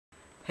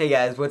Hey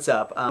guys, what's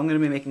up? I'm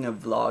going to be making a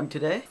vlog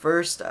today.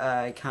 First,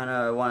 I kind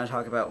of want to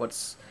talk about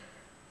what's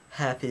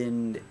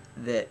happened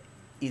that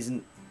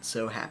isn't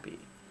so happy.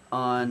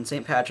 On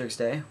St. Patrick's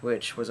Day,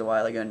 which was a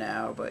while ago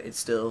now, but it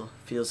still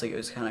feels like it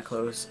was kind of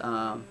close,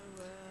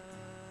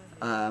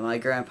 my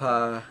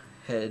grandpa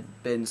had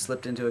been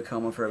slipped into a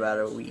coma for about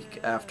a week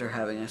after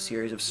having a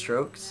series of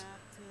strokes,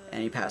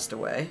 and he passed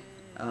away.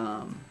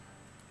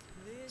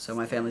 So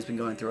my family's been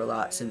going through a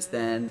lot since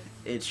then.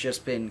 It's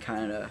just been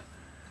kind of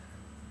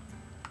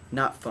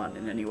not fun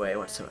in any way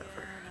whatsoever.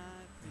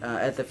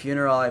 At the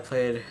funeral, I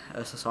played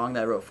a song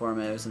that I wrote for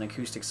him. It was an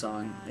acoustic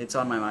song. It's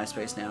on my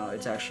MySpace now.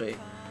 It's actually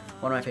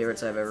one of my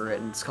favorites I've ever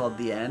written. It's called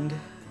The End.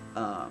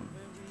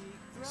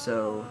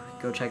 So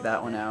go check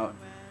that one out.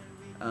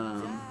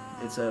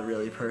 It's a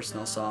really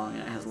personal song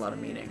and it has a lot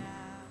of meaning.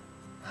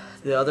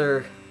 The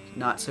other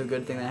not so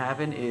good thing that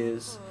happened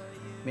is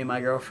me and my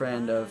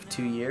girlfriend of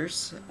 2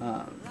 years,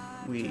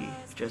 we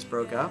just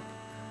broke up.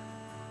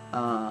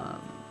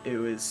 It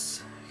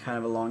was kind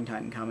of a long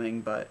time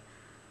coming, but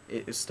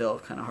it was still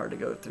kind of hard to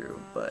go through.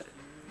 But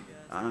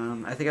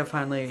I think I've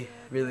finally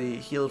really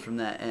healed from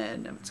that,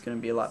 and it's going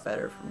to be a lot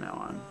better from now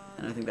on,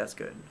 and I think that's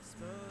good.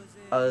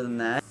 Other than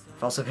that,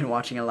 I've also been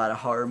watching a lot of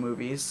horror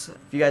movies.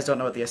 If you guys don't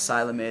know what The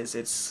Asylum is,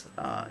 it's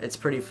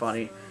pretty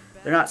funny.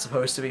 They're not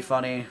supposed to be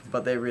funny,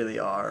 but they really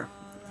are.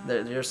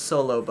 They're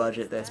so low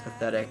budget that it's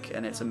pathetic,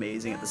 and it's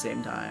amazing at the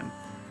same time.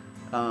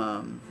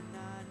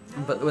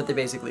 But what they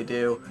basically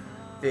do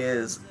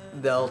is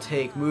they'll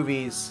take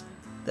movies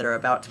that are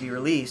about to be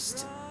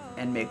released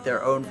and make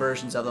their own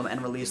versions of them and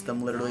release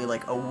them literally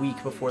like a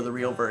week before the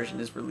real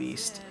version is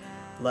released.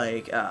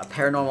 Like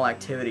Paranormal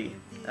Activity,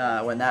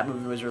 when that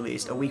movie was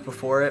released, a week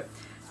before it,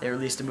 they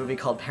released a movie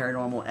called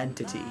Paranormal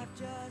Entity.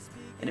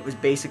 And it was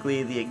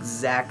basically the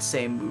exact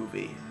same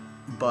movie,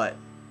 but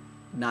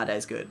not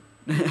as good.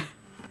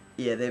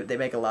 Yeah, they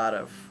make a lot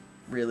of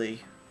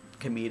really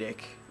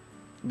comedic,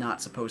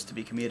 not supposed to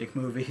be comedic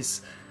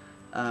movies.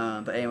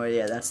 But anyway,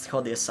 yeah, that's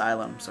called The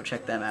Asylum, so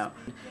check them out.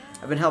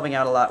 I've been helping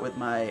out a lot with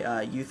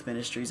my youth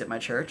ministries at my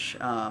church.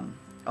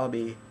 I'll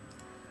be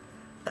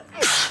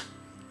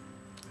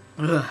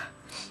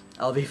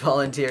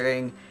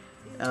volunteering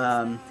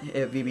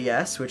at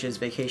VBS, which is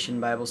Vacation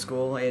Bible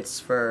School. It's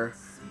for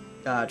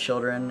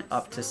children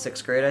up to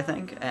 6th grade, I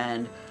think,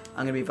 and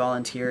I'm going to be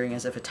volunteering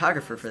as a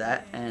photographer for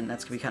that, and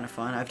that's going to be kind of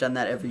fun. I've done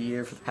that every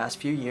year for the past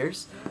few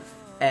years,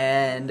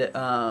 and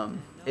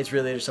it's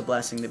really just a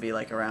blessing to be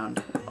like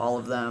around all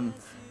of them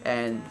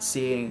and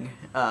seeing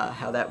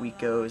how that week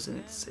goes, and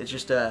it's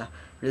just a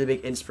really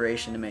big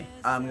inspiration to me.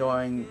 I'm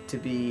going to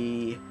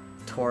be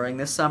touring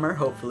this summer,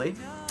 hopefully.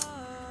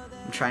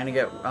 I'm trying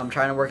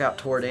to work out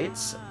tour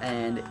dates,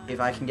 and if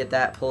I can get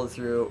that pulled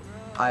through,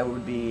 I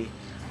would be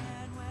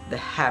the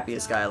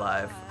happiest guy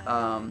alive.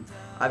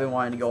 I've been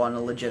wanting to go on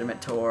a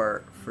legitimate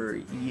tour for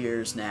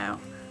years now,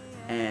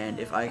 and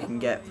if I can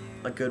get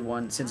a good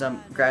one, since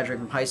I'm graduating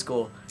from high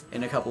school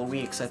in a couple of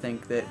weeks, I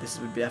think that this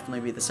would definitely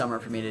be the summer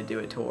for me to do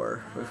a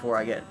tour before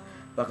I get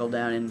buckled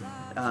down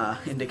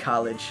into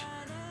college.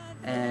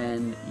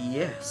 And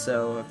yeah,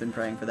 so I've been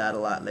praying for that a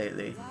lot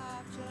lately.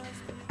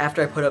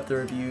 After I put up the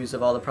reviews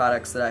of all the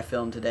products that I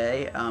filmed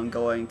today, I'm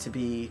going to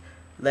be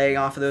laying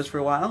off of those for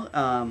a while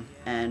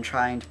and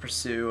trying to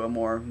pursue a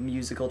more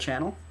musical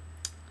channel.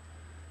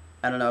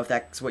 I don't know if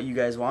that's what you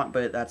guys want,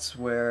 but that's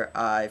where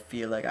I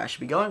feel like I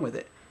should be going with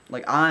it.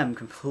 Like, I'm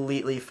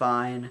completely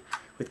fine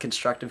with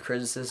constructive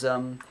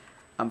criticism.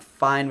 I'm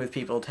fine with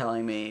people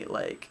telling me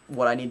like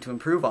what I need to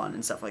improve on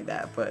and stuff like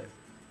that, but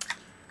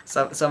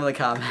some of the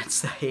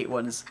comments, the hate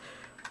ones,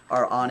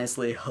 are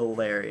honestly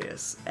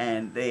hilarious,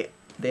 and they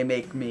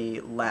make me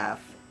laugh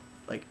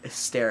like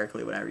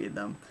hysterically when I read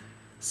them.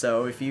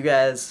 So if you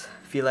guys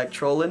feel like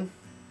trolling,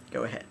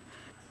 go ahead.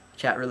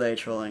 Chat relay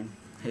trolling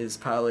is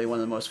probably one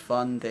of the most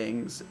fun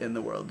things in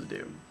the world to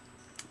do.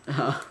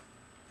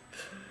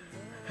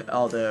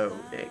 Although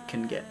it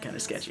can get kind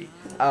of sketchy.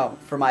 Oh,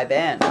 for my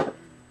band,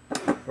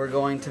 we're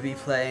going to be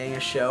playing a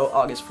show.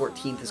 August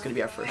 14th is going to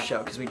be our first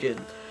show, because we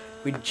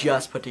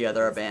just put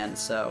together our band,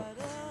 so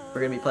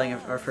we're going to be playing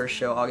our first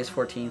show August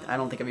 14th. I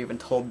don't think I've even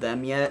told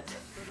them yet,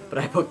 but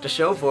I booked a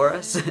show for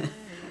us.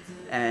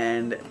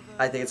 And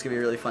I think it's going to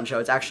be a really fun show.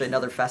 It's actually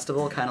another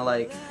festival, kind of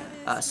like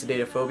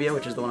Sedatophobia,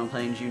 which is the one I'm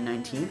playing June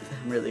 19th.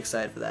 I'm really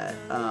excited for that.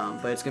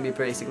 But it's going to be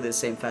basically the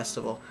same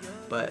festival,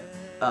 but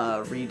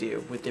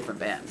redo with different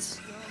bands,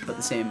 but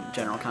the same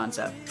general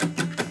concept.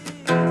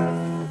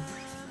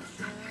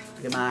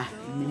 Look at my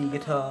mini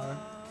guitar.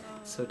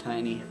 It's so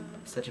tiny.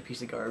 It's such a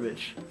piece of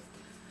garbage.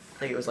 I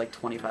think it was like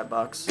 25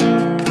 bucks.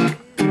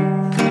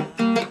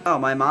 Oh,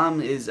 my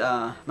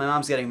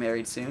mom's getting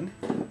married soon.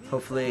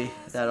 Hopefully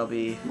that'll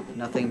be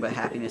nothing but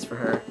happiness for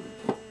her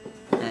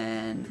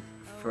and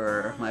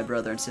for my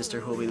brother and sister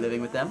who will be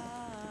living with them.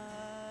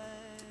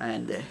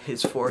 And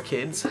his 4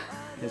 kids.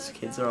 His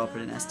kids are all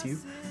put in S2.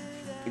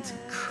 It's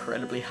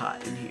incredibly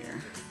hot in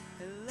here.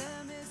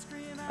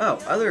 Oh,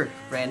 other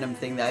random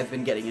thing that I've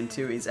been getting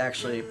into is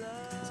actually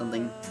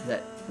something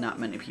that not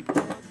many people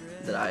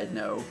that I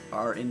know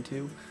are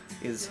into.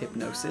 is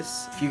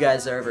Hypnosis. If you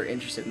guys are ever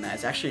interested in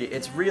that,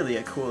 it's really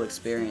a cool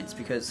experience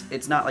because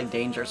it's not like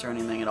dangerous or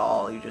anything at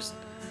all. You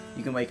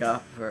can wake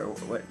up or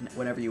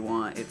whenever you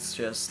want. It's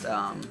just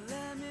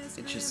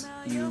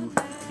you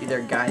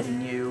either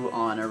guiding you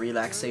on a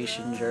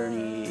relaxation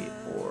journey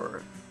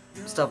or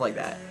stuff like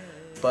that.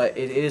 But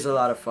it is a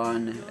lot of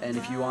fun, and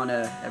if you want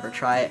to ever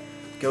try it,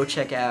 go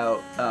check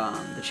out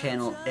the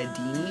channel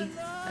Eddini,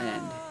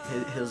 and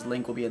his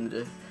link will be in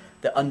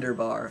the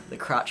underbar, the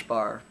crotch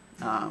bar.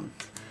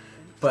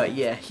 But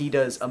yeah, he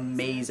does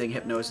amazing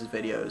hypnosis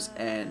videos,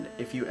 and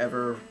if you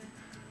ever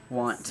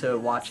want to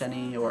watch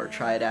any or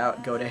try it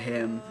out, go to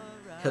him.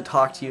 He'll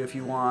talk to you if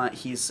you want.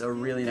 He's a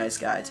really nice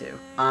guy too.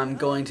 I'm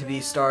going to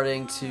be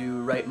starting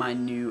to write my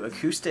new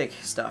acoustic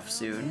stuff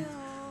soon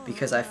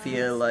because I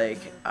feel like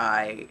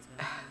I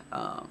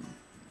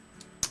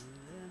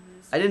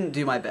didn't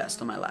do my best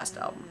on my last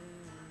album.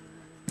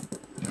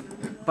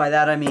 By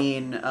that I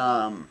mean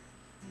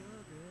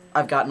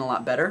I've gotten a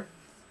lot better,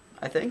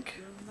 I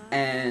think,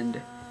 and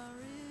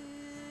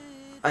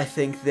I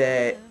think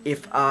that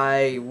if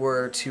I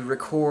were to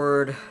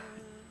record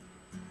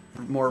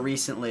more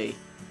recently,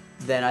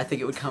 then I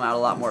think it would come out a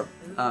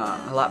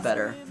lot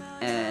better,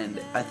 and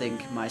I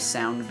think my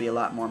sound would be a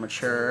lot more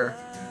mature,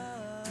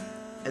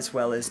 as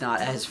well as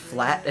not as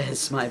flat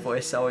as my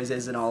voice always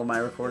is in all of my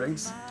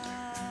recordings.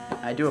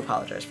 I do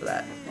apologize for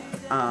that.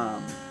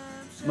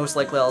 Most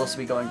likely I'll also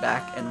be going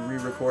back and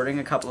re-recording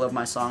a couple of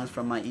my songs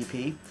from my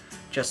EP,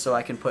 just so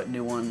I can put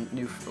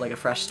like a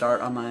fresh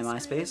start on my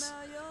MySpace.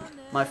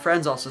 My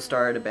friends also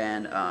started a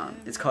band.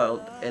 It's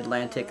called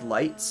Atlantic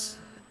Lights.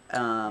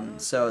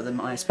 So the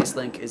MySpace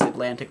link is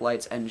Atlantic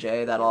Lights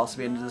NJ. That'll also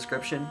be in the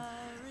description,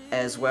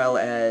 as well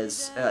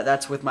as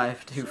that's with my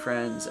two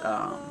friends,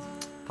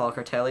 Paul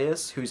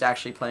Kartelias, who's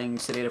actually playing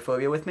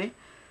Sedatophobia with me.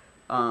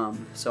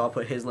 So I'll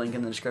put his link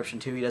in the description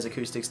too. He does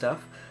acoustic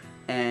stuff.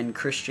 And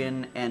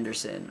Christian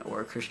Anderson,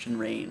 or Christian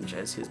Range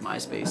as his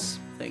MySpace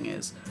thing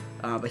is.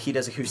 But he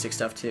does acoustic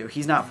stuff too.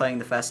 He's not playing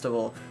the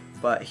festival,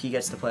 but he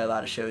gets to play a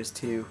lot of shows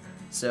too.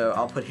 So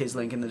I'll put his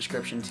link in the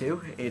description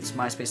too. It's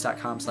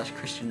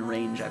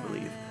myspace.com/ChristianRange, I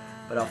believe.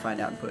 But I'll find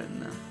out and put it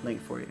in the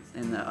link for you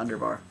in the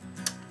underbar.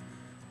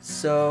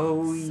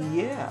 So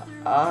yeah,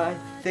 I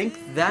think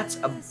that's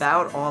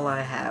about all I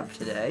have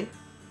today.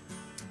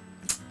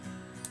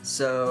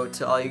 So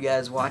to all you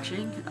guys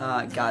watching,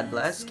 God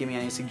bless. Give me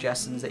any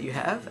suggestions that you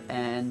have,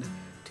 and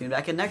tune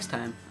back in next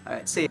time.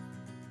 Alright, see ya.